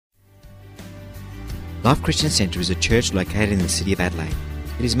Life Christian Centre is a church located in the city of Adelaide.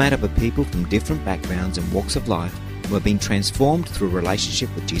 It is made up of people from different backgrounds and walks of life who have been transformed through a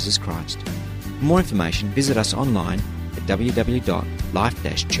relationship with Jesus Christ. For more information, visit us online at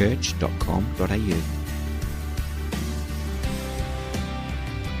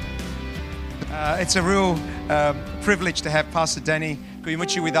www.life-church.com.au. It's a real privilege to have Pastor Danny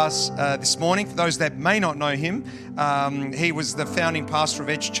Guimucci with us this morning. For those that may not know him, he was the founding pastor of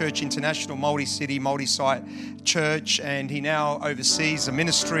Edge Church International, multi-city, multi-site church, and he now oversees a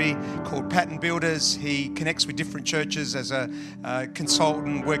ministry called Pattern Builders. He connects with different churches as a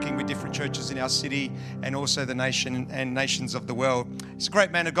consultant, working with different churches in our city and also the nation and nations of the world. He's a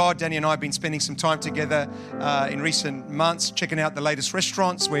great man of God. Danny and I have been spending some time together in recent months, checking out the latest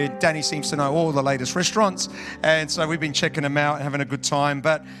restaurants, where Danny seems to know all the latest restaurants, and so we've been checking them out and having a good time.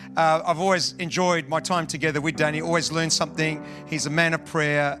 But I've always enjoyed my time together with Danny, always learned something. He's a man of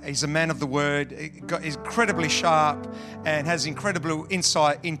prayer, he's a man of the word, he's incredibly sharp and has incredible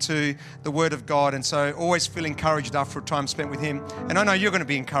insight into the word of God, and so always feel encouraged after a time spent with him. And I know you're going to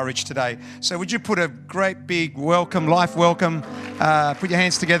be encouraged today. So would you put a great big welcome, life welcome, put your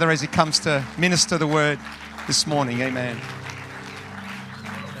hands together as he comes to minister the word this morning. Amen.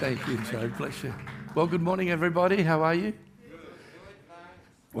 Thank you, Joe. Bless you. Well, good morning, everybody. How are you?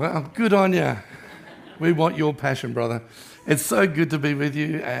 Well, good on you. We want your passion, brother. It's so good to be with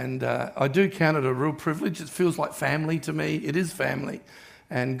you, and I do count it a real privilege. It feels like family to me. It is family,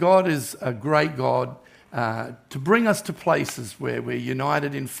 and God is a great God to bring us to places where we're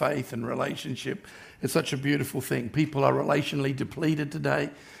united in faith and relationship. It's such a beautiful thing. People are relationally depleted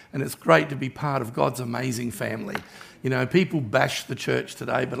today, and it's great to be part of God's amazing family. You know, people bash the church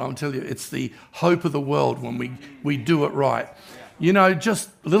today, but I'll tell you, it's the hope of the world when we do it right. You know,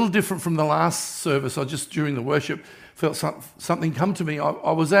 just a little different from the last service, I just during the worship felt something come to me.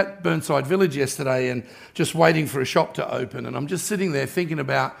 I was at Burnside Village yesterday and just waiting for a shop to open, and I'm just sitting there thinking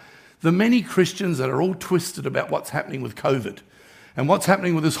about the many Christians that are all twisted about what's happening with COVID and what's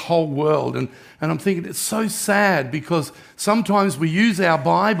happening with this whole world. And I'm thinking it's so sad because sometimes we use our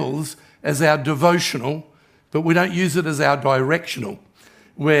Bibles as our devotional, but we don't use it as our directional,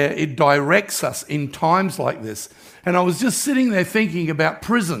 where it directs us in times like this. And I was just sitting there thinking about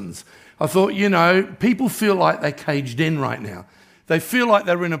prisons. I thought, you know, people feel like they're caged in right now. They feel like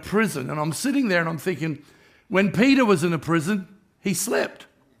they're in a prison. And I'm sitting there and I'm thinking, when Peter was in a prison, he slept.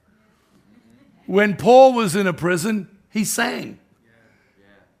 When Paul was in a prison, he sang.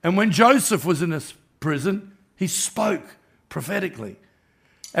 And when Joseph was in a prison, he spoke prophetically.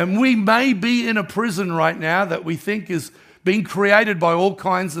 And we may be in a prison right now that we think is being created by all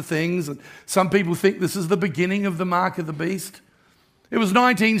kinds of things. And some people think this is the beginning of the mark of the beast. It was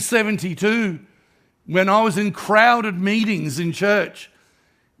 1972 when I was in crowded meetings in church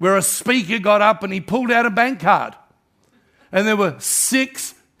where a speaker got up and he pulled out a bank card. And there were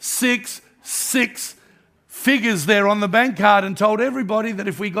 666 figures there on the bank card, and told everybody that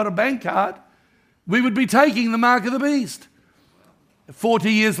if we got a bank card, we would be taking the mark of the beast.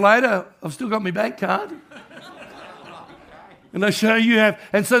 40 years later, I've still got my bank card. And I show you have.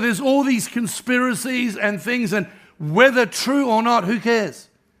 And so there's all these conspiracies and things, and whether true or not, who cares?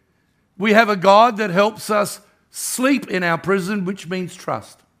 We have a God that helps us sleep in our prison, which means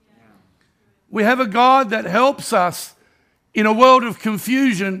trust. We have a God that helps us in a world of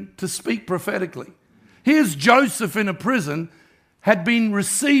confusion to speak prophetically. Here's Joseph in a prison, had been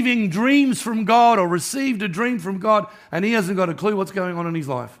receiving dreams from God or received a dream from God, and he hasn't got a clue what's going on in his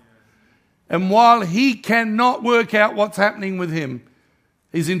life. And while he cannot work out what's happening with him,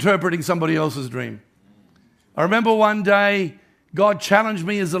 he's interpreting somebody else's dream. I remember one day God challenged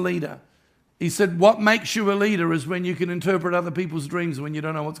me as a leader. He said, what makes you a leader is when you can interpret other people's dreams when you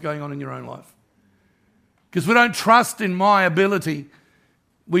don't know what's going on in your own life. Because we don't trust in my ability.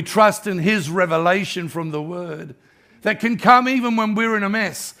 We trust in his revelation from the word that can come even when we're in a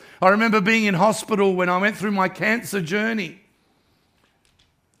mess. I remember being in hospital when I went through my cancer journey,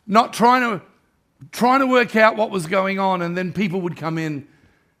 not trying to work out what was going on, and then people would come in.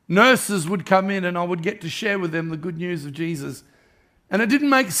 Nurses would come in and I would get to share with them the good news of Jesus. And it didn't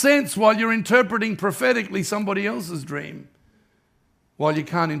make sense while you're interpreting prophetically somebody else's dream, while you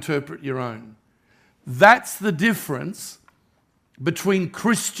can't interpret your own. That's the difference between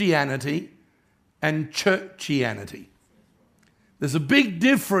Christianity and churchianity. There's a big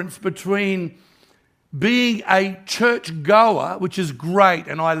difference between being a church goer, which is great,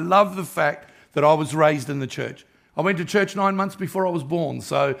 and I love the fact that I was raised in the church. I went to church 9 months before I was born,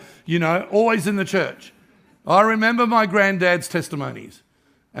 so, you know, always in the church. I remember my granddad's testimonies,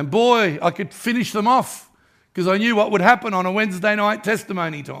 and boy, I could finish them off because I knew what would happen on a Wednesday night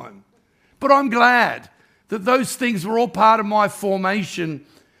testimony time. But I'm glad that those things were all part of my formation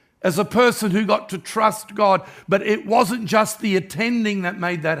as a person who got to trust God. But it wasn't just the attending that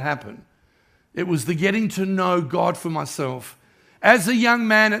made that happen. It was the getting to know God for myself. As a young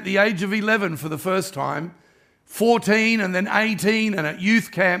man at the age of 11 for the first time, 14 and then 18 and at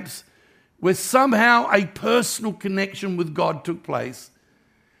youth camps, where somehow a personal connection with God took place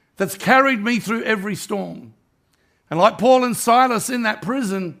that's carried me through every storm. And like Paul and Silas in that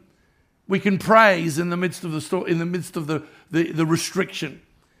prison, we can praise in the midst of the storm, in the midst of the restriction.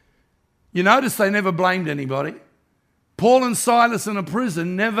 You notice they never blamed anybody. Paul and Silas in a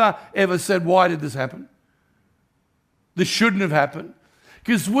prison never ever said, why did this happen? This shouldn't have happened.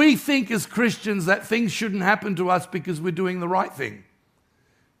 Because we think as Christians that things shouldn't happen to us because we're doing the right thing.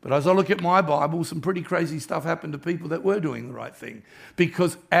 But as I look at my Bible, some pretty crazy stuff happened to people that were doing the right thing.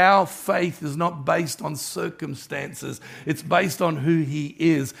 Because our faith is not based on circumstances. It's based on who He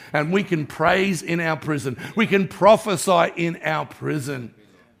is. And we can praise in our prison. We can prophesy in our prison.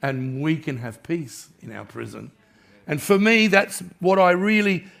 And we can have peace in our prison. And for me, that's what I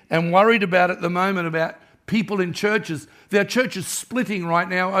really am worried about at the moment, about people in churches. There are churches splitting right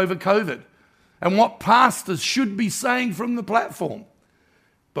now over COVID. And what pastors should be saying from the platform.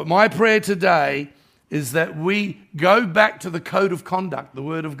 But my prayer today is that we go back to the code of conduct, the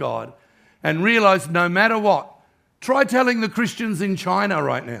Word of God, and realize no matter what, try telling the Christians in China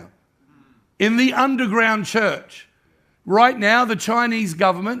right now, in the underground church, right now the Chinese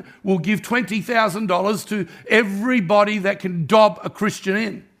government will give $20,000 to everybody that can dob a Christian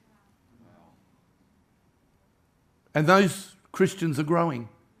in. And those Christians are growing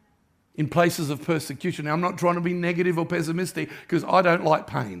in places of persecution. Now, I'm not trying to be negative or pessimistic because I don't like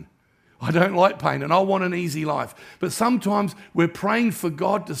pain. I don't like pain and I want an easy life. But sometimes we're praying for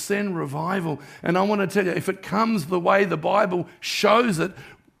God to send revival. And I want to tell you, if it comes the way the Bible shows it,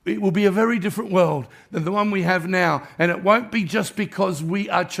 it will be a very different world than the one we have now. And it won't be just because we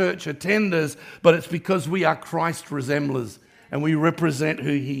are church attenders, but it's because we are Christ resemblers. And we represent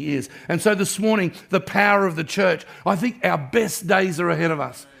who He is. And so this morning, the power of the church, I think our best days are ahead of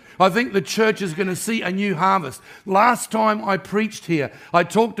us. I think the church is going to see a new harvest. Last time I preached here, I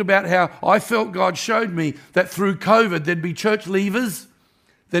talked about how I felt God showed me that through COVID, there'd be church leavers,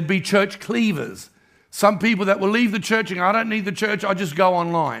 there'd be church cleavers. Some people that will leave the church and go, I don't need the church, I just go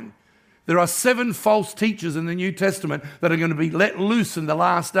online. There are 7 false teachers in the New Testament that are going to be let loose in the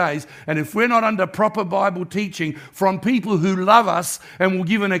last days. And if we're not under proper Bible teaching from people who love us and will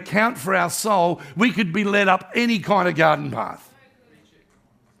give an account for our soul, we could be led up any kind of garden path.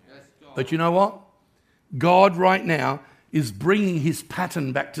 But you know what? God right now is bringing His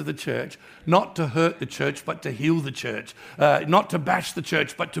pattern back to the church, not to hurt the church, but to heal the church, not to bash the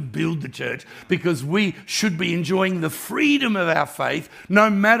church, but to build the church, because we should be enjoying the freedom of our faith no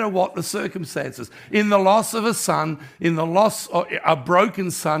matter what the circumstances. In the loss of a son, in the loss of a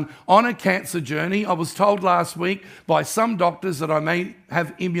broken son, on a cancer journey, I was told last week by some doctors that I may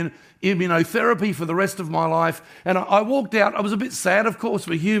have immunotherapy for the rest of my life, and I walked out. I was a bit sad, of course,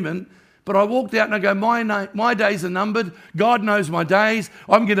 we're human. But I walked out and I go, my days are numbered. God knows my days.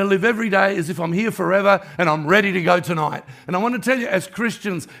 I'm going to live every day as if I'm here forever and I'm ready to go tonight. And I want to tell you, as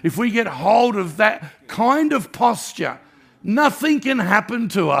Christians, if we get hold of that kind of posture, nothing can happen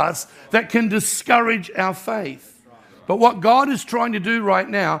to us that can discourage our faith. But what God is trying to do right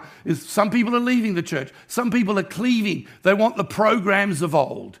now is some people are leaving the church. Some people are cleaving. They want the programs of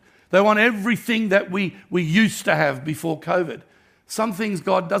old. They want everything that we used to have before COVID. Some things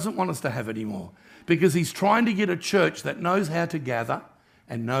God doesn't want us to have anymore because He's trying to get a church that knows how to gather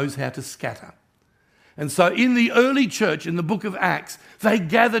and knows how to scatter. And so in the early church, in the book of Acts, they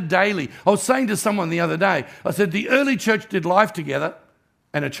gathered daily. I was saying to someone the other day, I said, the early church did life together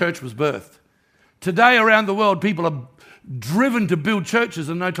and a church was birthed. Today around the world, people are driven to build churches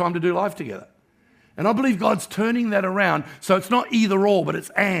and no time to do life together. And I believe God's turning that around so it's not either or, but it's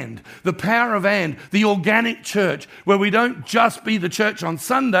and. The power of and, the organic church, where we don't just be the church on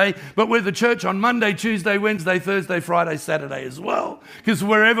Sunday, but we're the church on Monday, Tuesday, Wednesday, Thursday, Friday, Saturday as well. Because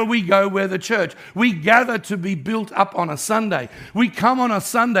wherever we go, we're the church. We gather to be built up on a Sunday. We come on a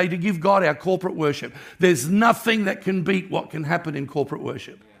Sunday to give God our corporate worship. There's nothing that can beat what can happen in corporate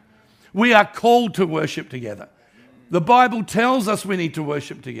worship. We are called to worship together. The Bible tells us we need to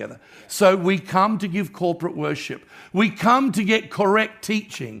worship together. So we come to give corporate worship. We come to get correct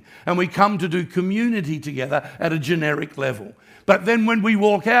teaching. And we come to do community together at a generic level. But then when we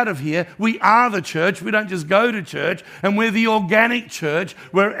walk out of here, we are the church. We don't just go to church. And we're the organic church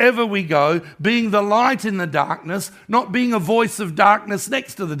wherever we go, being the light in the darkness, not being a voice of darkness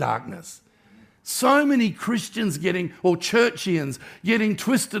next to the darkness. So many Christians or churchians getting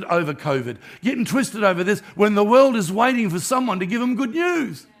twisted over COVID, getting twisted over this when the world is waiting for someone to give them good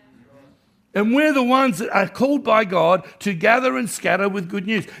news. And we're the ones that are called by God to gather and scatter with good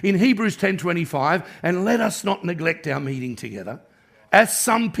news. In Hebrews 10:25, and let us not neglect our meeting together, as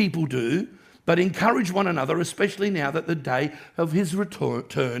some people do, but encourage one another, especially now that the day of his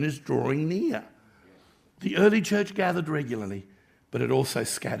return is drawing near. The early church gathered regularly, but it also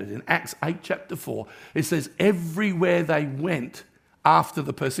scattered. In Acts 8, chapter 4, it says, everywhere they went after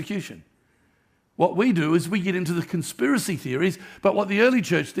the persecution. What we do is we get into the conspiracy theories, but what the early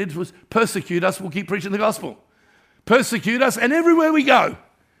church did was persecute us, we'll keep preaching the gospel. Persecute us, and everywhere we go,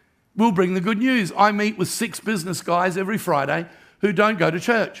 we'll bring the good news. I meet with 6 business guys every Friday who don't go to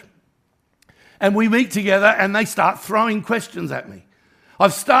church. And we meet together and they start throwing questions at me.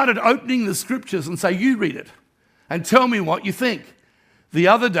 I've started opening the scriptures and say, you read it and tell me what you think. The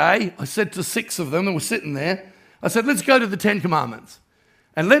other day, I said to 6 of them that were sitting there, I said, let's go to the 10 Commandments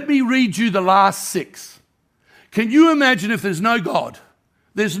and let me read you the last 6. Can you imagine if there's no God?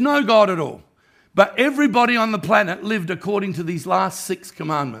 There's no God at all. But everybody on the planet lived according to these last 6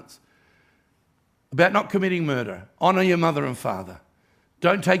 commandments. About not committing murder, honour your mother and father,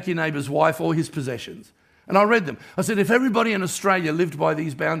 don't take your neighbour's wife or his possessions. And I read them. I said, if everybody in Australia lived by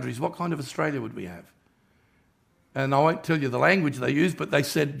these boundaries, what kind of Australia would we have? And I won't tell you the language they used, but they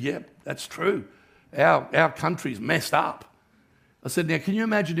said, yeah, that's true. Our country's messed up. I said, now, can you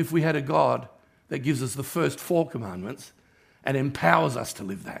imagine if we had a God that gives us the first 4 commandments and empowers us to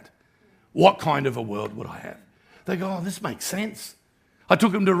live that? What kind of a world would I have? They go, oh, this makes sense. I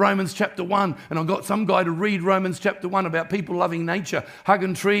took them to Romans chapter 1, and I got some guy to read Romans chapter 1 about people loving nature,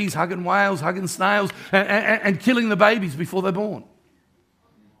 hugging trees, hugging whales, hugging snails, and killing the babies before they're born.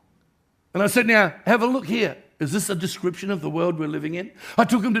 And I said, now, have a look here. Is this a description of the world we're living in? I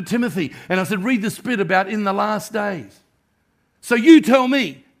took him to Timothy, and I said, read this bit about in the last days. So you tell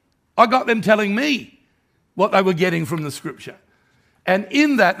me. I got them telling me what they were getting from the scripture. And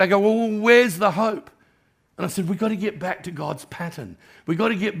in that, they go, well, where's the hope? And I said, we've got to get back to God's pattern. We've got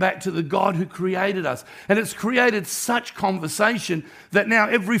to get back to the God who created us. And it's created such conversation that now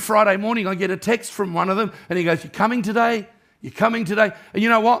every Friday morning I get a text from one of them and he goes, you coming today? You coming today? And you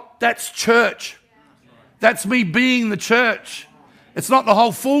know what? That's church. That's me being the church. It's not the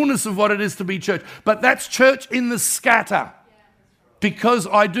whole fullness of what it is to be church, but that's church in the scatter. Because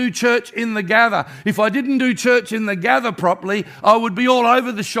I do church in the gather. If I didn't do church in the gather properly, I would be all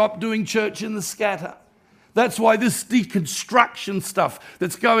over the shop doing church in the scatter. That's why this deconstruction stuff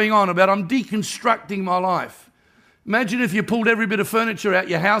that's going on about I'm deconstructing my life. Imagine if you pulled every bit of furniture out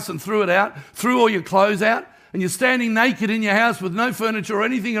your house and threw it out, threw all your clothes out, and you're standing naked in your house with no furniture or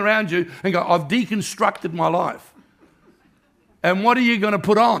anything around you and go, I've deconstructed my life. And what are you going to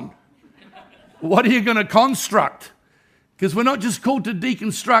put on? What are you going to construct? Because we're not just called to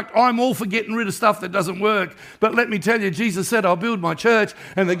deconstruct. I'm all for getting rid of stuff that doesn't work. But let me tell you, Jesus said, I'll build my church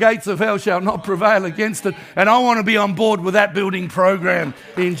and the gates of hell shall not prevail against it. And I want to be on board with that building program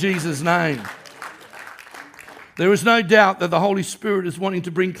in Jesus' name. There is no doubt that the Holy Spirit is wanting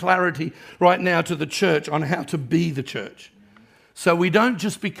to bring clarity right now to the church on how to be the church. So we don't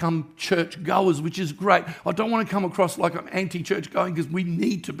just become church goers, which is great. I don't want to come across like I'm anti-church going because we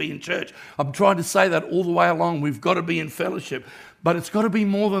need to be in church. I'm trying to say that all the way along. We've got to be in fellowship. But it's got to be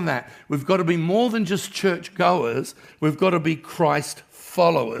more than that. We've got to be more than just church goers. We've got to be Christ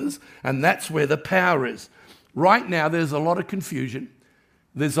followers. And that's where the power is. Right now, there's a lot of confusion.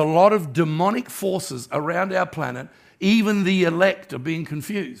 There's a lot of demonic forces around our planet. Even the elect are being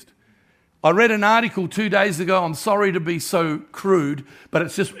confused. I read an article 2 days ago. I'm sorry to be so crude, but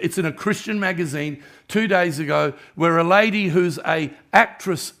it's in a Christian magazine 2 days ago where a lady who's an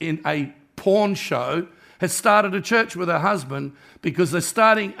actress in a porn show has started a church with her husband because they're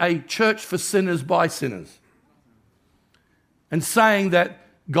starting a church for sinners by sinners and saying that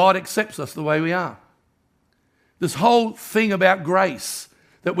God accepts us the way we are. This whole thing about grace,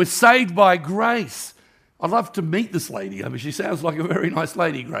 that we're saved by grace. I'd love to meet this lady. I mean, she sounds like a very nice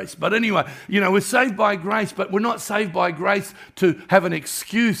lady, Grace. But anyway, we're saved by grace, but we're not saved by grace to have an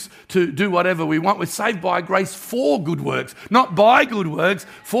excuse to do whatever we want. We're saved by grace for good works, not by good works,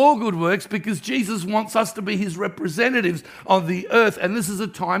 for good works, because Jesus wants us to be his representatives on the earth. And this is a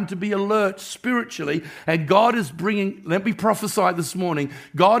time to be alert spiritually. And God is bringing, let me prophesy this morning,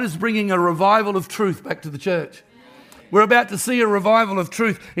 God is bringing a revival of truth back to the church. We're about to see a revival of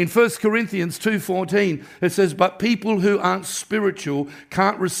truth. In 1 Corinthians 2:14, it says, but people who aren't spiritual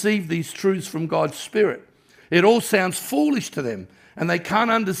can't receive these truths from God's Spirit. It all sounds foolish to them, and they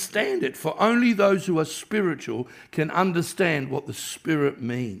can't understand it, for only those who are spiritual can understand what the Spirit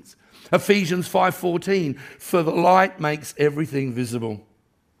means. Ephesians 5:14, for the light makes everything visible.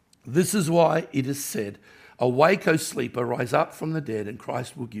 This is why it is said, awake, O sleeper, rise up from the dead, and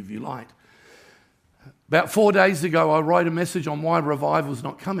Christ will give you light. About 4 days ago, I wrote a message on why revival's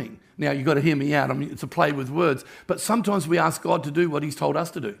not coming. Now, you've got to hear me out. I mean, it's a play with words. But sometimes we ask God to do what he's told us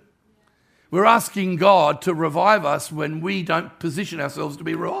to do. We're asking God to revive us when we don't position ourselves to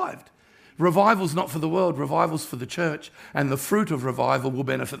be revived. Revival's not for the world. Revival's for the church. And the fruit of revival will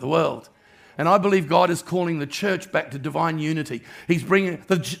benefit the world. And I believe God is calling the church back to divine unity. He's bringing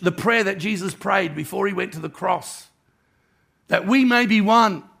the prayer that Jesus prayed before he went to the cross, that we may be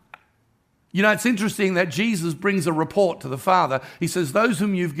one. You know, it's interesting that Jesus brings a report to the Father. He says, those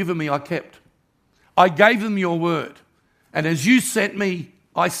whom you've given me, I kept. I gave them your word. And as you sent me,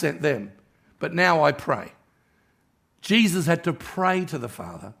 I sent them. But now I pray. Jesus had to pray to the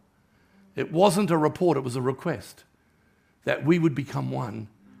Father. It wasn't a report, it was a request that we would become one.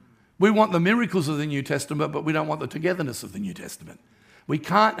 We want the miracles of the New Testament, but we don't want the togetherness of the New Testament. We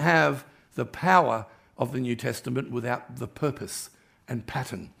can't have the power of the New Testament without the purpose and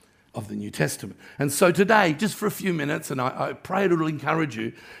pattern of the New Testament. And so today, just for a few minutes, and I pray it will encourage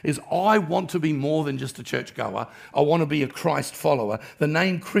you, is I want to be more than just a churchgoer. I want to be a Christ follower. The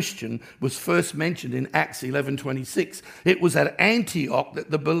name Christian was first mentioned in Acts 11:26. It was at Antioch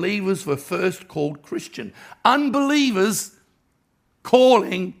that the believers were first called Christian. Unbelievers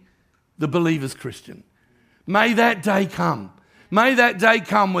calling the believers Christian. May that day come. May that day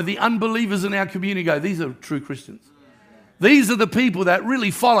come where the unbelievers in our community go, these are true Christians. These are the people that really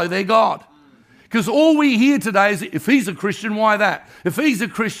follow their God. Because all we hear today is, if he's a Christian, why that? If he's a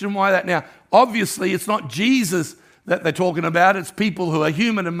Christian, why that? Now, obviously, it's not Jesus that they're talking about. It's people who are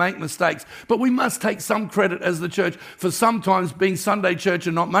human and make mistakes. But we must take some credit as the church for sometimes being Sunday church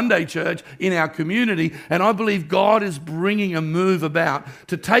and not Monday church in our community. And I believe God is bringing a move about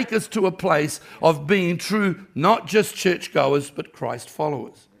to take us to a place of being true, not just churchgoers, but Christ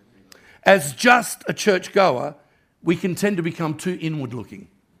followers. As just a churchgoer, we can tend to become too inward looking.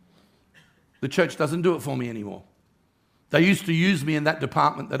 The church doesn't do it for me anymore. They used to use me in that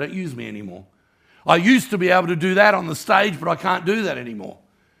department. They don't use me anymore. I used to be able to do that on the stage, but I can't do that anymore.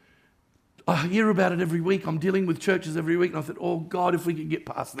 I hear about it every week. I'm dealing with churches every week, and I thought, oh God, if we could get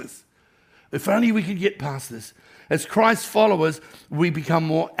past this. If only we could get past this. As Christ followers, we become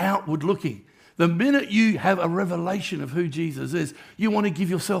more outward looking. The minute you have a revelation of who Jesus is, you want to give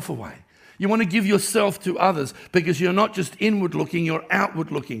yourself away. You want to give yourself to others because you're not just inward looking, you're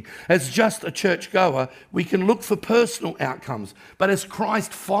outward looking. As just a churchgoer, we can look for personal outcomes. But as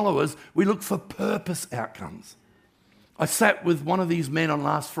Christ followers, we look for purpose outcomes. I sat with one of these men on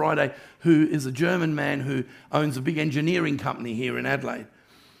last Friday who is a German man who owns a big engineering company here in Adelaide.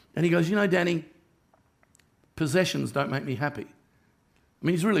 And he goes, you know, Danny, possessions don't make me happy. I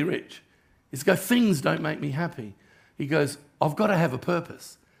mean, he's really rich. He goes, things don't make me happy. He goes, I've got to have a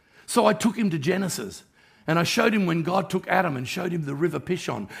purpose. So I took him to Genesis and I showed him when God took Adam and showed him the river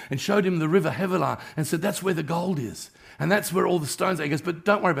Pishon and showed him the river Havilah and said, that's where the gold is. And that's where all the stones are. He goes, but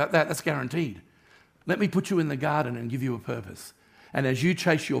don't worry about that. That's guaranteed. Let me put you in the garden and give you a purpose. And as you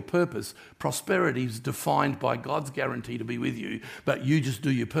chase your purpose, prosperity is defined by God's guarantee to be with you, but you just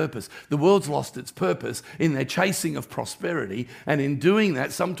do your purpose. The world's lost its purpose in their chasing of prosperity, and in doing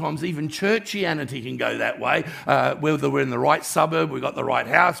that, sometimes even churchianity can go that way, whether we're in the right suburb, we've got the right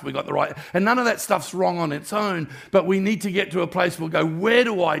house, we've got the right... And none of that stuff's wrong on its own, but we need to get to a place where we go, where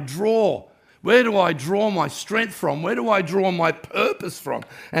do I draw? Where do I draw my strength from? Where do I draw my purpose from?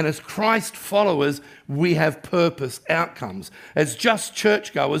 And as Christ followers, we have purpose outcomes. As just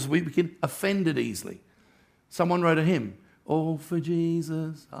churchgoers, we get offended easily. Someone wrote a hymn, oh, for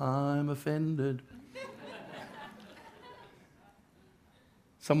Jesus, I'm offended.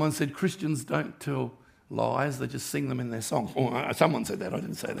 Someone said Christians don't tell lies, they just sing them in their songs. Oh, someone said that, I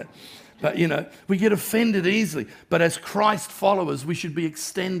didn't say that. But, you know, we get offended easily. But as Christ followers, we should be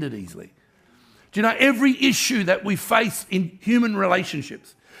extended easily. Do you know, every issue that we face in human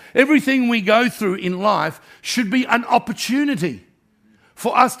relationships, everything we go through in life should be an opportunity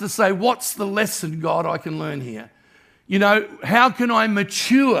for us to say, what's the lesson, God, I can learn here? You know, how can I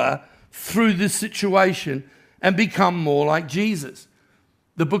mature through this situation and become more like Jesus?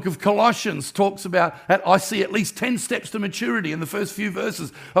 The book of Colossians talks about, I see at least 10 steps to maturity in the first few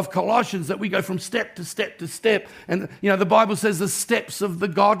verses of Colossians, that we go from step to step to step. And, you know, the Bible says the steps of the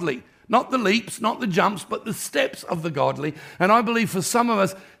godly. Not the leaps, not the jumps, but the steps of the godly. And I believe for some of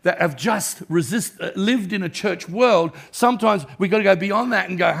us that have just lived in a church world, sometimes we've got to go beyond that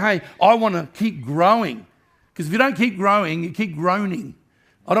and go, hey, I want to keep growing. Because if you don't keep growing, you keep groaning.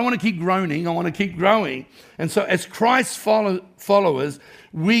 I don't want to keep groaning. I want to keep growing. And so as Christ's followers,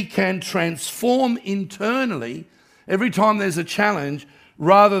 we can transform internally every time there's a challenge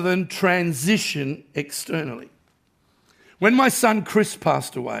rather than transition externally. When my son Chris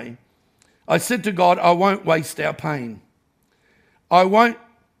passed away, I said to God, I won't waste our pain. I won't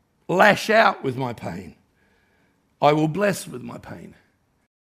lash out with my pain. I will bless with my pain.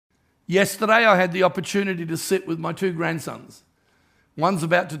 Yesterday, I had the opportunity to sit with my two grandsons. One's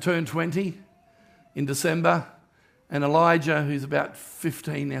about to turn 20 in December, and Elijah, who's about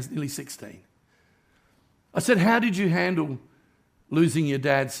 15 now, nearly 16. I said, how did you handle losing your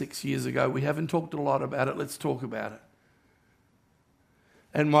dad 6 years ago? We haven't talked a lot about it. Let's talk about it.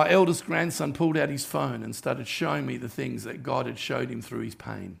 And my eldest grandson pulled out his phone and started showing me the things that God had showed him through his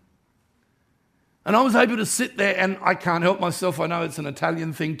pain. And I was able to sit there, and I can't help myself. I know it's an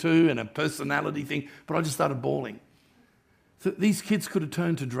Italian thing too and a personality thing, but I just started bawling. So these kids could have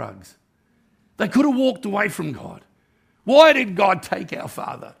turned to drugs. They could have walked away from God. Why did God take our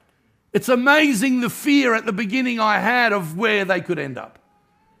father? It's amazing the fear at the beginning I had of where they could end up.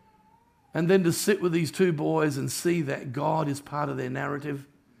 And then to sit with these two boys and see that God is part of their narrative,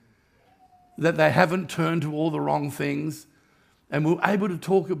 that they haven't turned to all the wrong things, and we're able to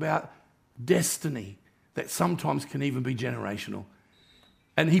talk about destiny that sometimes can even be generational.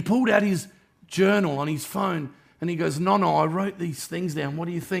 And he pulled out his journal on his phone and he goes, no, I wrote these things down. What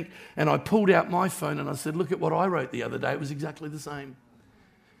do you think? And I pulled out my phone and I said, look at what I wrote the other day. It was exactly the same.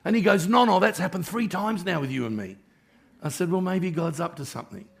 And he goes, no, that's happened 3 times now with you and me. I said, well, maybe God's up to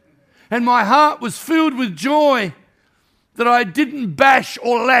something. And my heart was filled with joy that I didn't bash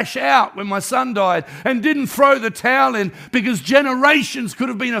or lash out when my son died and didn't throw the towel in, because generations could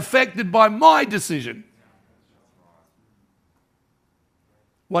have been affected by my decision.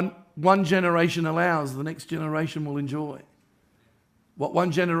 One generation allows, the next generation will enjoy. What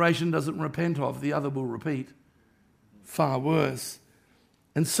one generation doesn't repent of, the other will repeat. Far worse.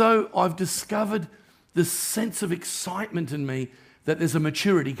 And so I've discovered this sense of excitement in me that there's a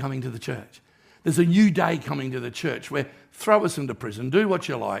maturity coming to the church. There's a new day coming to the church where throw us into prison, do what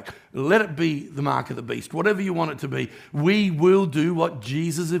you like, let it be the mark of the beast, whatever you want it to be. We will do what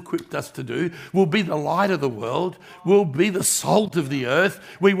Jesus equipped us to do. We'll be the light of the world. We'll be the salt of the earth.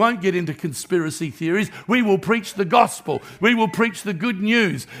 We won't get into conspiracy theories. We will preach the gospel. We will preach the good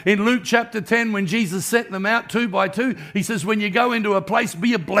news. In Luke chapter 10, when Jesus sent them out 2 by 2, he says, when you go into a place,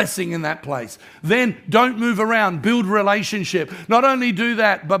 be a blessing in that place. Then don't move around, build relationship. Not only do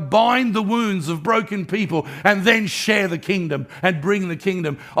that, but bind the wounds of broken people and then share the kingdom and bring the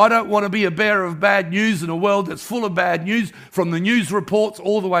kingdom. I don't want to be a bearer of bad news in a world that's full of bad news, from the news reports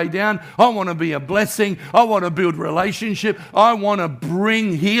all the way down. I want to be a blessing. I want to build relationship. I want to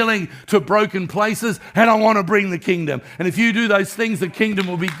bring healing to broken places, and I want to bring the kingdom. And if you do those things, the kingdom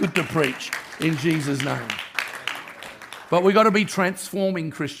will be good to preach in Jesus' name. But we've got to be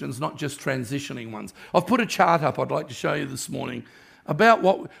transforming Christians, not just transitioning ones. I've put a chart up I'd like to show you this morning about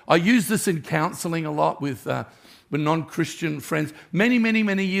what I use this in counselling a lot with non-Christian friends.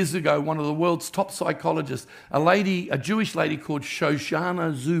 Many years ago, one of the world's top psychologists, a Jewish lady called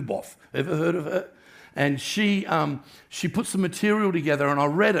Shoshana Zuboff. Ever heard of her? And she put some material together, and I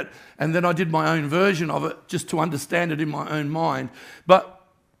read it, and then I did my own version of it just to understand it in my own mind. But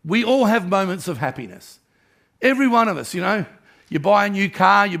we all have moments of happiness. Every one of us, you buy a new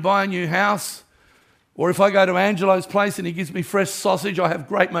car, you buy a new house, or if I go to Angelo's place and he gives me fresh sausage, I have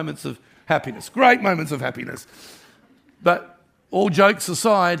great moments of happiness. Great moments of happiness. But all jokes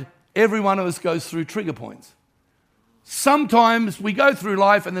aside, every one of us goes through trigger points. Sometimes we go through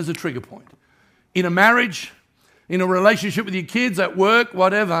life and there's a trigger point. In a marriage, in a relationship with your kids, at work,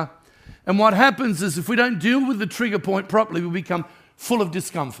 whatever. And what happens is if we don't deal with the trigger point properly, we become full of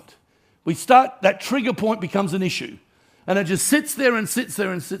discomfort. That trigger point becomes an issue. And it just sits there and sits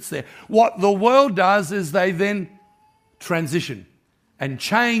there and sits there. What the world does is they then transition and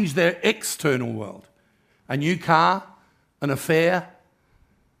change their external world. A new car, an affair,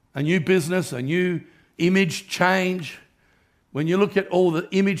 a new business, a new image change. When you look at all the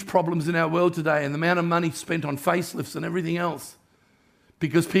image problems in our world today and the amount of money spent on facelifts and everything else,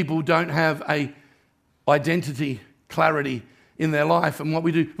 because people don't have a identity clarity in their life. And what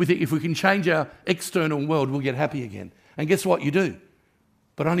we do, we think if we can change our external world, we'll get happy again. And guess what? You do,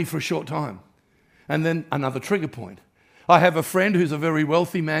 but only for a short time. And then another trigger point. I have a friend who's a very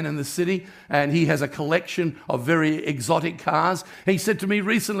wealthy man in the city, and he has a collection of very exotic cars. He said to me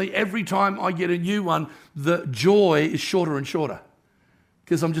recently, every time I get a new one, the joy is shorter and shorter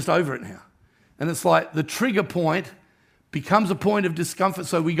because I'm just over it now. And it's like the trigger point becomes a point of discomfort,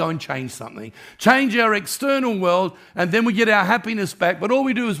 so we go and change something. Change our external world, and then we get our happiness back. But all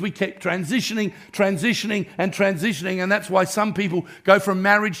we do is we keep transitioning, and that's why some people go from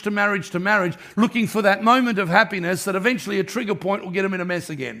marriage to marriage to marriage, looking for that moment of happiness that eventually a trigger point will get them in a mess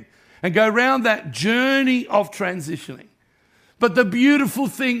again, and go around that journey of transitioning. But the beautiful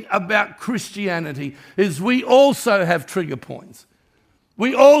thing about Christianity is we also have trigger points.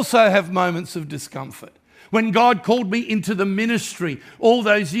 We also have moments of discomfort. When God called me into the ministry all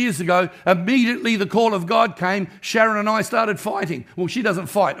those years ago, immediately the call of God came. Sharon and I started fighting. Well, she doesn't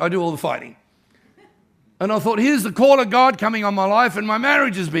fight. I do all the fighting. And I thought, here's the call of God coming on my life, and my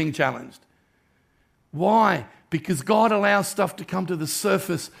marriage is being challenged. Why? Because God allows stuff to come to the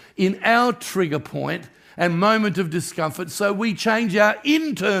surface in our trigger point and moment of discomfort, so we change our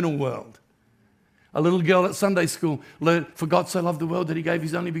internal world. A little girl at Sunday school learned, for God so loved the world that he gave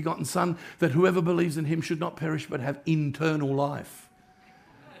his only begotten Son, that whoever believes in him should not perish but have eternal life.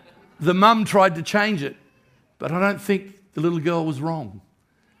 The mum tried to change it, but I don't think the little girl was wrong.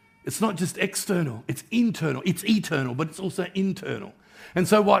 It's not just external, it's internal. It's eternal, but it's also internal. And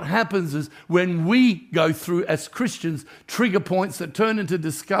so what happens is when we go through, as Christians, trigger points that turn into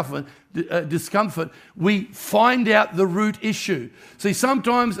discomfort, we find out the root issue. See,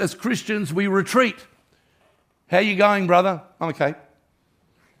 sometimes as Christians, we retreat. How you going, brother? I'm okay.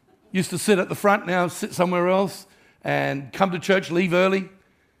 Used to sit at the front, now sit somewhere else, and come to church, leave early,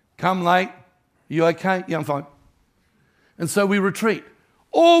 come late. You okay? Yeah, I'm fine. And so we retreat.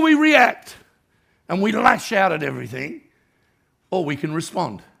 Or we react, and we lash out at everything. Or we can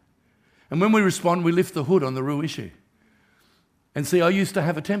respond. And when we respond, we lift the hood on the real issue. And see, I used to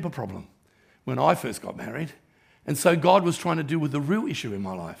have a temper problem when I first got married. And so God was trying to deal with the real issue in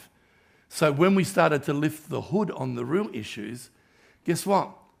my life. So when we started to lift the hood on the real issues, guess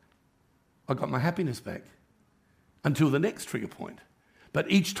what? I got my happiness back until the next trigger point.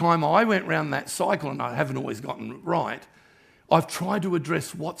 But each time I went round that cycle, and I haven't always gotten it right, I've tried to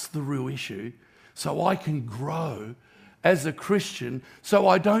address what's the real issue so I can grow as a Christian, so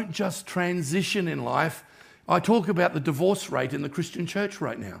I don't just transition in life. I talk about the divorce rate in the Christian church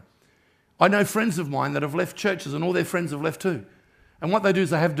right now. I know friends of mine that have left churches, and all their friends have left too. And what they do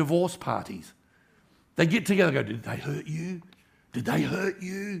is they have divorce parties. They get together and go, did they hurt you? Did they hurt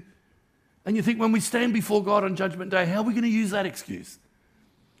you? And you think, when we stand before God on Judgment Day, how are we going to use that excuse?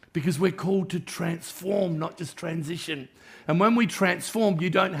 Because we're called to transform, not just transition. And when we transform, you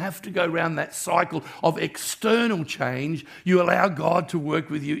don't have to go around that cycle of external change. You allow God to work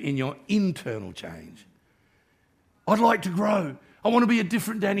with you in your internal change. I'd like to grow. I want to be a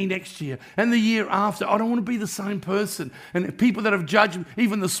different Danny next year and the year after. I don't want to be the same person. And people that have judged me,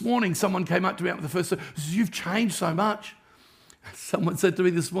 even this morning, someone came up to me after the first time, says, you've changed so much. Someone said to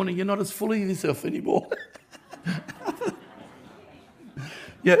me this morning, you're not as full of yourself anymore.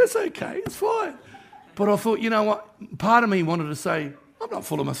 Yeah, that's okay. It's fine. But I thought, you know what? Part of me wanted to say, I'm not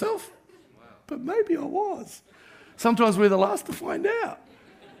full of myself. But maybe I was. Sometimes we're the last to find out.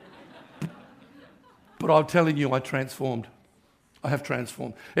 But I'm telling you, I transformed. I have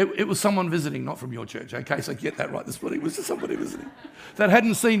transformed. It was someone visiting, not from your church, okay? So get that right this morning. It was just somebody visiting that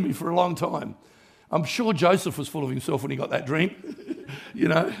hadn't seen me for a long time. I'm sure Joseph was full of himself when he got that dream, you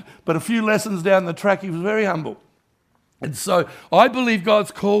know. But a few lessons down the track, he was very humble. And so I believe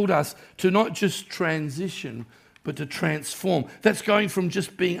God's called us to not just transition, but to transform. That's going from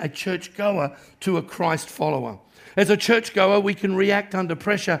just being a churchgoer to a Christ follower. As a churchgoer, we can react under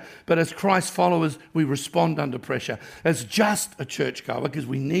pressure, but as Christ followers, we respond under pressure. As just a churchgoer, because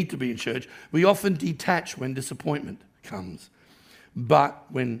we need to be in church, we often detach when disappointment comes. But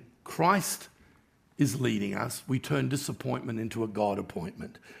when Christ is leading us, we turn disappointment into a God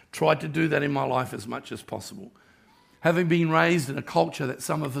appointment. Tried to do that in my life as much as possible. Having been raised in a culture that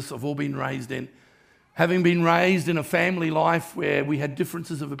some of us have all been raised in, having been raised in a family life where we had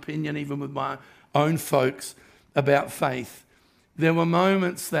differences of opinion, even with my own folks, about faith, there were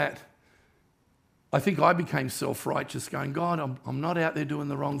moments that I think I became self-righteous, going, God, I'm not out there doing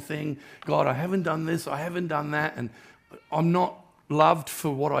the wrong thing. God, I haven't done this, I haven't done that, and I'm not loved for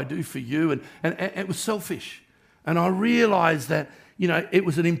what I do for you. And it was selfish. And I realized that, you know, it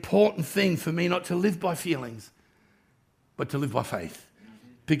was an important thing for me not to live by feelings, but to live by faith.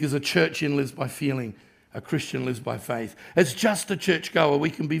 Because a churchian lives by feeling, a Christian lives by faith. As just a churchgoer, we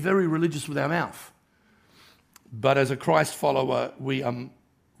can be very religious with our mouth. But as a Christ follower, we are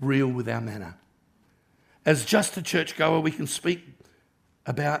real with our manner. As just a churchgoer, we can speak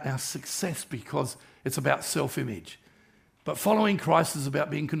about our success because it's about self-image. But following Christ is about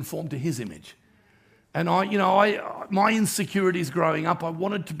being conformed to his image. And my insecurities growing up, I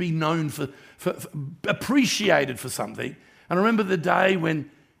wanted to be known for appreciated for something. And I remember the day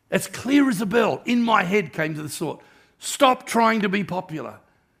when, as clear as a bell, in my head came to the thought, stop trying to be popular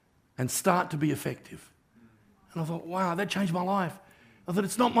and start to be effective. And I thought, wow, that changed my life. I thought,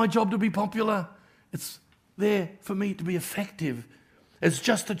 it's not my job to be popular. It's there for me to be effective. As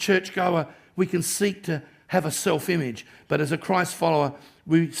just a churchgoer, we can seek to have a self-image, but as a Christ follower,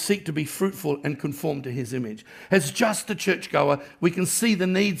 we seek to be fruitful and conform to his image. As just a churchgoer, we can see the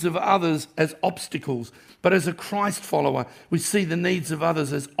needs of others as obstacles, but as a Christ follower, we see the needs of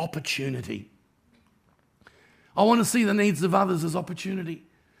others as opportunity. I want to see the needs of others as opportunity.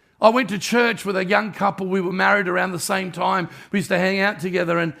 I went to church with a young couple. We were married around the same time. We used to hang out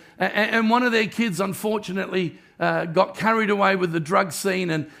together, and one of their kids, unfortunately, got carried away with the drug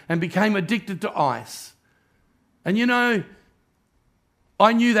scene and became addicted to ice. And you know,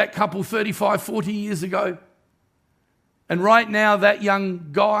 I knew that couple 35, 40 years ago. And right now, that young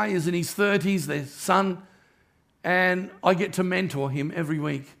guy is in his 30s, their son, and I get to mentor him every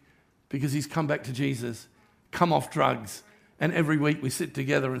week because he's come back to Jesus, come off drugs. And every week we sit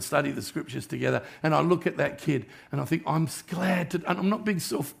together and study the scriptures together. And I look at that kid and I think, I'm glad to, and I'm not being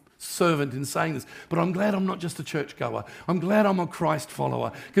self-servant in saying this, but I'm glad I'm not just a churchgoer. I'm glad I'm a Christ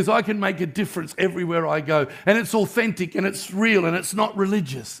follower because I can make a difference everywhere I go. And it's authentic and it's real and it's not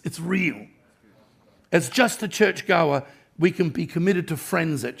religious. It's real. As just a churchgoer, we can be committed to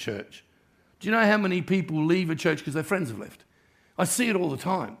friends at church. Do you know how many people leave a church because their friends have left? I see it all the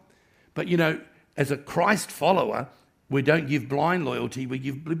time. But you know, as a Christ follower, we don't give blind loyalty, we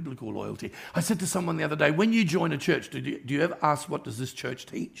give biblical loyalty. I said to someone the other day, when you join a church, do you ever ask, what does this church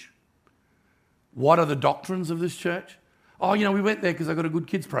teach? What are the doctrines of this church? Oh, you know, we went there because I got a good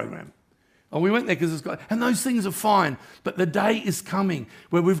kids program. Oh, we went there because it's got... And those things are fine. But the day is coming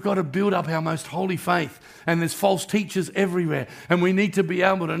where we've got to build up our most holy faith. And there's false teachers everywhere. And we need to be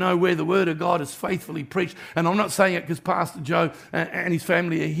able to know where the word of God is faithfully preached. And I'm not saying it because Pastor Joe and his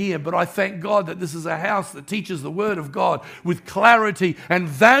family are here. But I thank God that this is a house that teaches the word of God with clarity and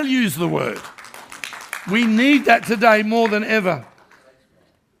values the word. We need that today more than ever.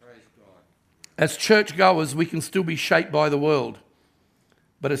 As churchgoers, we can still be shaped by the world.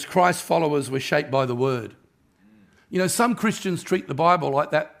 But as Christ followers, we're shaped by the word. You know, some Christians treat the Bible like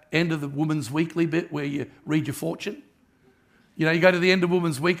that end of the Woman's Weekly bit where you read your fortune. You know, you go to the end of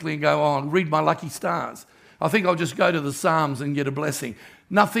Woman's Weekly and go, oh, I'll read my lucky stars. I think I'll just go to the Psalms and get a blessing.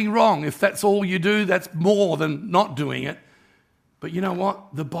 Nothing wrong. If that's all you do, that's more than not doing it. But you know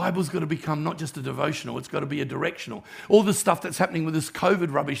what? The Bible's got to become not just a devotional, it's got to be a directional. All the stuff that's happening with this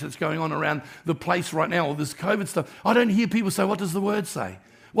COVID rubbish that's going on around the place right now, all this COVID stuff, I don't hear people say, what does the word say?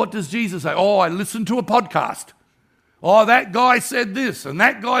 What does Jesus say? Oh, I listened to a podcast. Oh, that guy said this and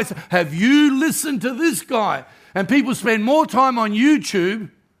that guy said, have you listened to this guy? And people spend more time on YouTube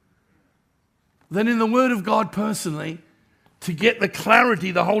than in the Word of God personally to get the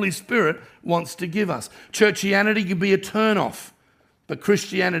clarity the Holy Spirit wants to give us. Churchianity can be a turn-off, but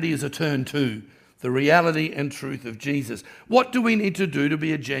Christianity is a turn-to. The reality and truth of Jesus. What do we need to do to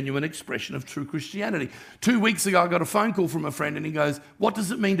be a genuine expression of true Christianity? 2 weeks ago, I got a phone call from a friend and he goes, what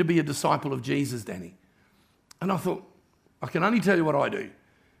does it mean to be a disciple of Jesus, Danny? And I thought, I can only tell you what I do.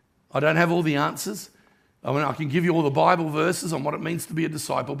 I don't have all the answers. I mean, I can give you all the Bible verses on what it means to be a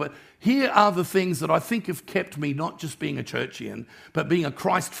disciple, but here are the things that I think have kept me not just being a churchian, but being a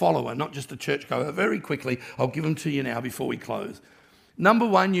Christ follower, not just a churchgoer. Very quickly, I'll give them to you now before we close. Number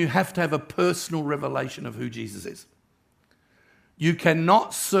one, you have to have a personal revelation of who Jesus is. You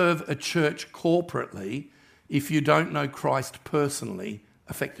cannot serve a church corporately if you don't know Christ personally,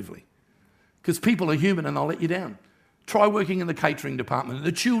 effectively. Because people are human and they'll let you down. Try working in the catering department,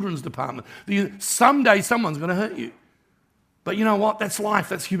 the children's department. Someday someone's going to hurt you. But you know what? That's life.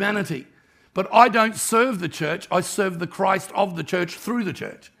 That's humanity. But I don't serve the church. I serve the Christ of the church through the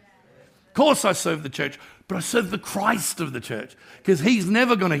church. Of course I serve the church, but I serve the Christ of the church because he's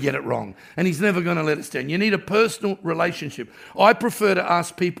never going to get it wrong and he's never going to let us down. You need a personal relationship. I prefer to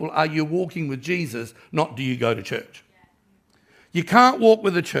ask people, are you walking with Jesus, not do you go to church? You can't walk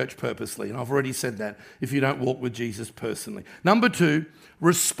with the church purposely, and I've already said that, if you don't walk with Jesus personally. Number two,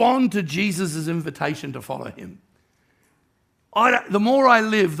 respond to Jesus' invitation to follow him. The more I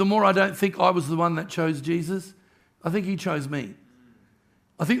live, the more I don't think I was the one that chose Jesus. I think he chose me.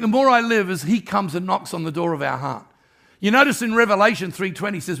 I think the more I live as he comes and knocks on the door of our heart. You notice in Revelation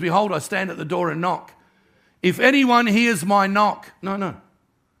 3:20 says, behold, I stand at the door and knock. If anyone hears my knock, no.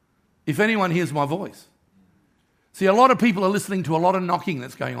 If anyone hears my voice. See, a lot of people are listening to a lot of knocking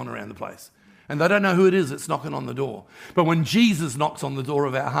that's going on around the place. And they don't know who it is that's knocking on the door. But when Jesus knocks on the door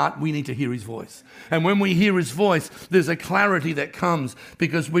of our heart, we need to hear his voice. And when we hear his voice, there's a clarity that comes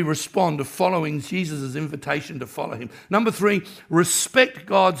because we respond to following Jesus' invitation to follow him. Number 3, respect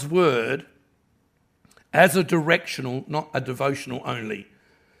God's word as a directional, not a devotional only.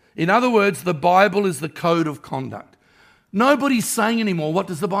 In other words, the Bible is the code of conduct. Nobody's saying anymore, what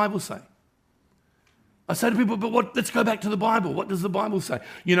does the Bible say? I say to people, but let's go back to the Bible. What does the Bible say?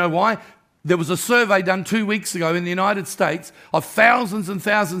 You know why? There was a survey done 2 weeks ago in the United States of thousands and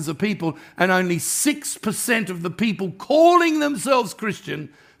thousands of people, and only 6% of the people calling themselves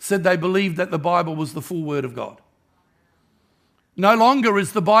Christian said they believed that the Bible was the full word of God. No longer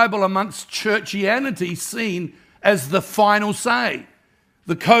is the Bible amongst churchianity seen as the final say,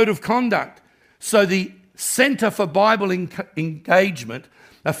 the code of conduct. So the Center for Bible Engagement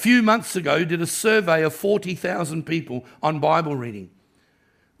a few months ago did a survey of 40,000 people on Bible reading.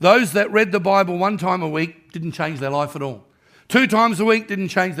 Those that read the Bible 1 time a week didn't change their life at all. 2 times a week didn't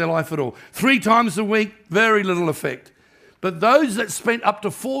change their life at all. 3 times a week, very little effect. But those that spent up to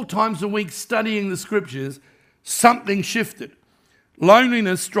 4 times a week studying the scriptures, something shifted.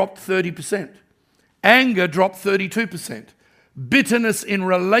 Loneliness dropped 30%. Anger dropped 32%. Bitterness in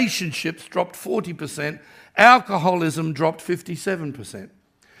relationships dropped 40%. Alcoholism dropped 57%.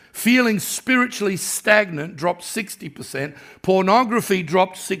 Feeling spiritually stagnant dropped 60%. Pornography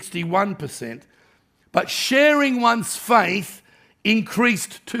dropped 61%. But sharing one's faith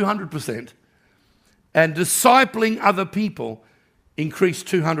increased 200%. And discipling other people increased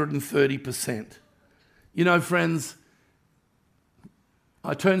 230%. You know, friends,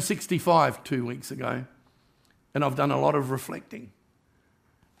 I turned 65 2 weeks ago, and I've done a lot of reflecting.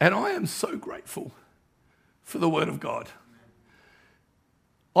 And I am so grateful for the Word of God.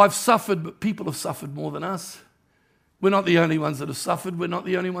 I've suffered, but people have suffered more than us. We're not the only ones that have suffered. We're not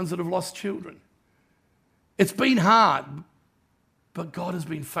the only ones that have lost children. It's been hard, but God has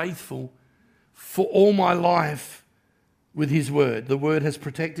been faithful for all my life with his word. The word has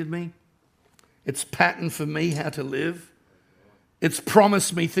protected me. It's patterned for me how to live. It's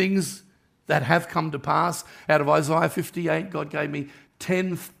promised me things that have come to pass. Out of Isaiah 58, God gave me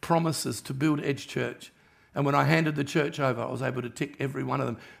 10 promises to build Edge Church. And when I handed the church over, I was able to tick every one of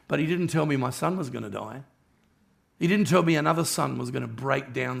them. But he didn't tell me my son was going to die. He didn't tell me another son was going to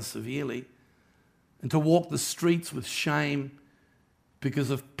break down severely and to walk the streets with shame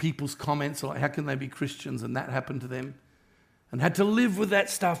because of people's comments like, how can they be Christians? And that happened to them. And had to live with that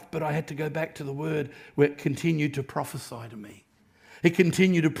stuff, but I had to go back to the word where it continued to prophesy to me. It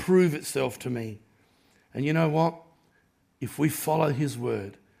continued to prove itself to me. And you know what? If we follow his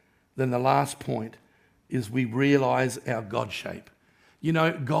word, then the last point is we realize our God shape. You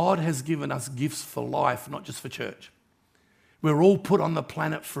know, God has given us gifts for life, not just for church. We're all put on the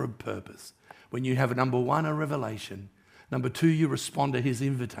planet for a purpose. When you have, number 1, a revelation. Number 2, you respond to his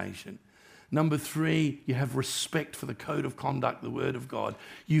invitation. Number 3, you have respect for the code of conduct, the word of God.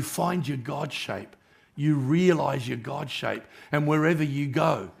 You find your God shape. You realize your God shape. And wherever you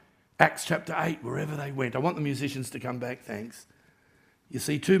go, Acts chapter 8, wherever they went. I want the musicians to come back, thanks. You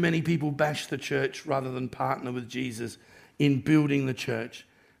see, too many people bash the church rather than partner with Jesus in building the church.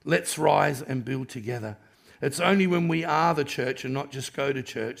 Let's rise and build together. It's only when we are the church and not just go to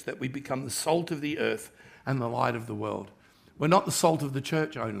church that we become the salt of the earth and the light of the world. We're not the salt of the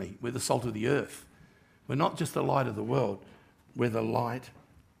church only. We're the salt of the earth. We're not just the light of the world. We're the light,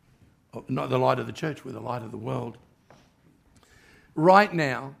 not the light of the church. We're the light of the world. Right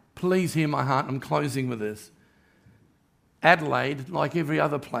now, please hear my heart. I'm closing with this. Adelaide, like every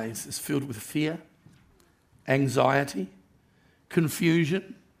other place, is filled with fear, anxiety,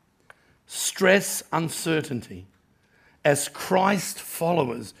 confusion, stress, uncertainty. As Christ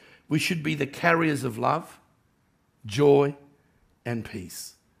followers, we should be the carriers of love, joy, and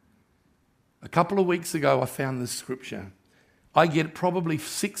peace. A couple of weeks ago, I found this scripture. I get probably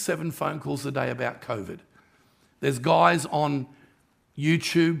 6-7 phone calls a day about COVID. There's guys on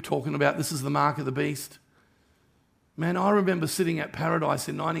YouTube talking about this is the mark of the beast. Man, I remember sitting at Paradise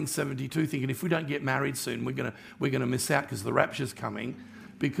in 1972 thinking if we don't get married soon, we're gonna miss out because the rapture's coming,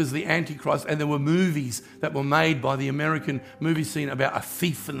 because the Antichrist, and there were movies that were made by the American movie scene about a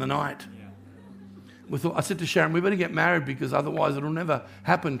thief in the night. I said to Sharon, we better get married because otherwise it'll never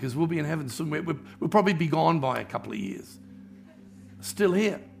happen because we'll be in heaven soon. We'll probably be gone by a couple of years. Still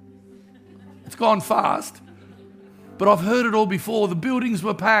here. It's gone fast. But I've heard it all before. The buildings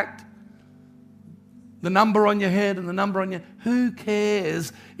were packed. The number on your head and the number on your... Who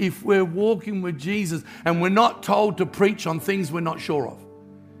cares if we're walking with Jesus and we're not told to preach on things we're not sure of?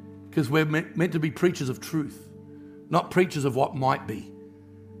 Because we're meant to be preachers of truth, not preachers of what might be.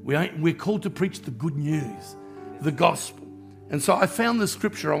 We're called to preach the good news, the gospel. And so I found the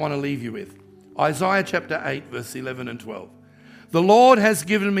scripture I want to leave you with. Isaiah chapter 8, verse 11 and 12. The Lord has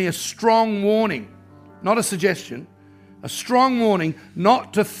given me a strong warning, not a suggestion, a strong warning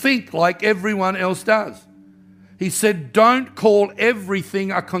not to think like everyone else does. He said, don't call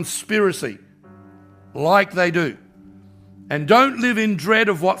everything a conspiracy like they do. And don't live in dread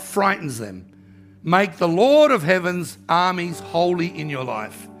of what frightens them. Make the Lord of heaven's armies holy in your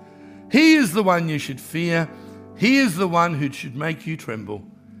life. He is the one you should fear. He is the one who should make you tremble.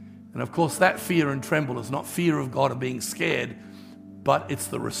 And of course, that fear and tremble is not fear of God or being scared, but it's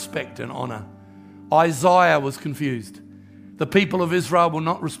the respect and honor. Isaiah was confused. The people of Israel were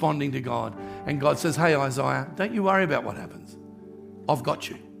not responding to God. And God says, hey, Isaiah, don't you worry about what happens. I've got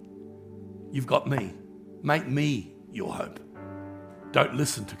you. You've got me. Make me your hope. Don't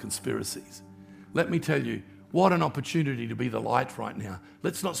listen to conspiracies. Let me tell you, what an opportunity to be the light right now.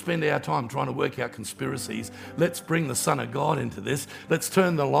 Let's not spend our time trying to work out conspiracies. Let's bring the Son of God into this. Let's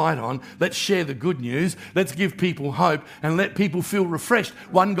turn the light on. Let's share the good news. Let's give people hope and let people feel refreshed.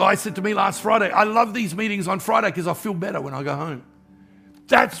 One guy said to me last Friday, I love these meetings on Friday because I feel better when I go home.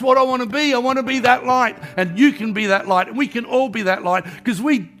 That's what I want to be. I want to be that light. And you can be that light. And we can all be that light because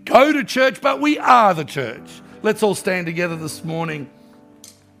we go to church, but we are the church. Let's all stand together this morning.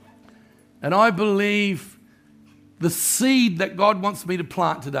 And I believe the seed that God wants me to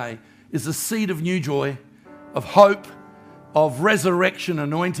plant today is a seed of new joy, of hope, of resurrection,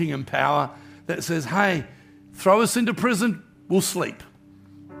 anointing and power that says, hey, throw us into prison, we'll sleep.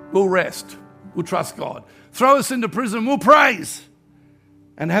 We'll rest. We'll trust God. Throw us into prison, we'll praise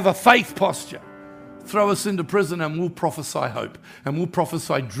and have a faith posture. Throw us into prison and we'll prophesy hope and we'll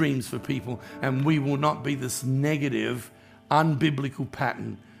prophesy dreams for people and we will not be this negative, unbiblical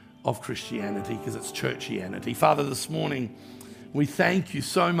pattern of Christianity because it's churchianity. Father, this morning we thank you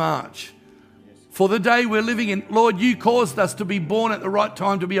so much for the day we're living in. Lord, you caused us to be born at the right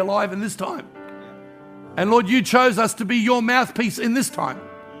time to be alive in this time. And Lord, you chose us to be your mouthpiece in this time.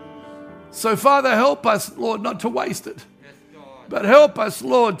 So Father, help us, Lord, not to waste it. But help us,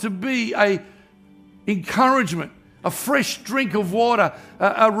 Lord, to be a encouragement, a fresh drink of water,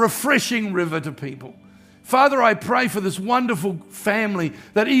 a refreshing river to people. Father, I pray for this wonderful family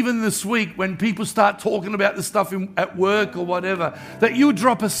that even this week when people start talking about this stuff at work or whatever, that you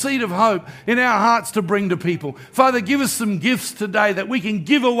drop a seed of hope in our hearts to bring to people. Father, give us some gifts today that we can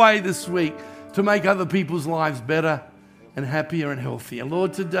give away this week to make other people's lives better and happier and healthier.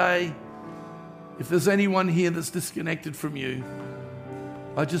 Lord, today, if there's anyone here that's disconnected from you,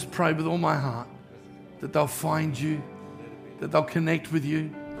 I just pray with all my heart that they'll find you, that they'll connect with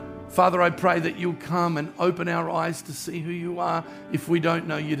you. Father, I pray that you'll come and open our eyes to see who you are if we don't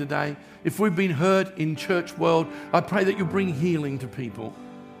know you today. If we've been hurt in church world, I pray that you'll bring healing to people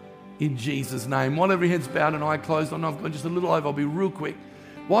in Jesus' name. While every head's bowed and eye closed, I know I've gone just a little over, I'll be real quick.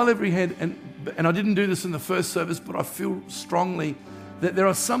 While every head, and I didn't do this in the first service, but I feel strongly that there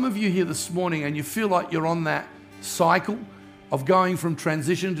are some of you here this morning and you feel like you're on that cycle of going from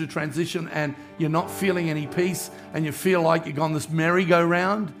transition to transition and you're not feeling any peace and you feel like you've gone this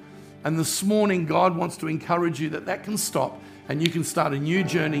merry-go-round. And this morning, God wants to encourage you that that can stop and you can start a new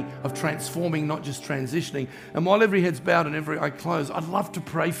journey of transforming, not just transitioning. And while every head's bowed and every eye closed, I'd love to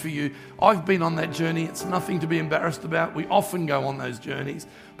pray for you. I've been on that journey. It's nothing to be embarrassed about. We often go on those journeys.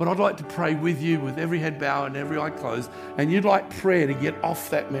 But I'd like to pray with you with every head bowed and every eye closed. And you'd like prayer to get off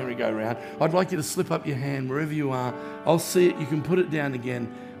that merry-go-round. I'd like you to slip up your hand wherever you are. I'll see it. You can put it down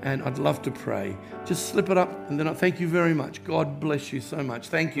again. And I'd love to pray. Just slip it up and then I thank you very much. God bless you so much.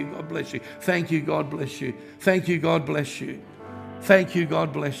 Thank you. God bless you. Thank you. God bless you. Thank you. God bless you. Thank you.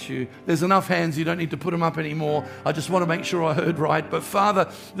 God bless you. There's enough hands. You don't need to put them up anymore. I just want to make sure I heard right. But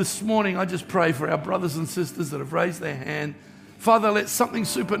Father, this morning I just pray for our brothers and sisters that have raised their hand. Father, let something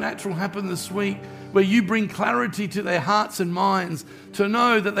supernatural happen this week where you bring clarity to their hearts and minds to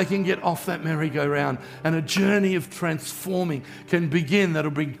know that they can get off that merry-go-round and a journey of transforming can begin that'll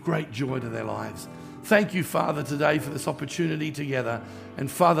bring great joy to their lives. Thank you, Father, today for this opportunity together.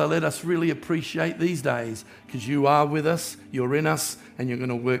 And Father, let us really appreciate these days because you are with us, you're in us, and you're going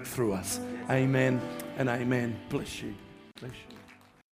to work through us. Amen and amen. Bless you. Bless you.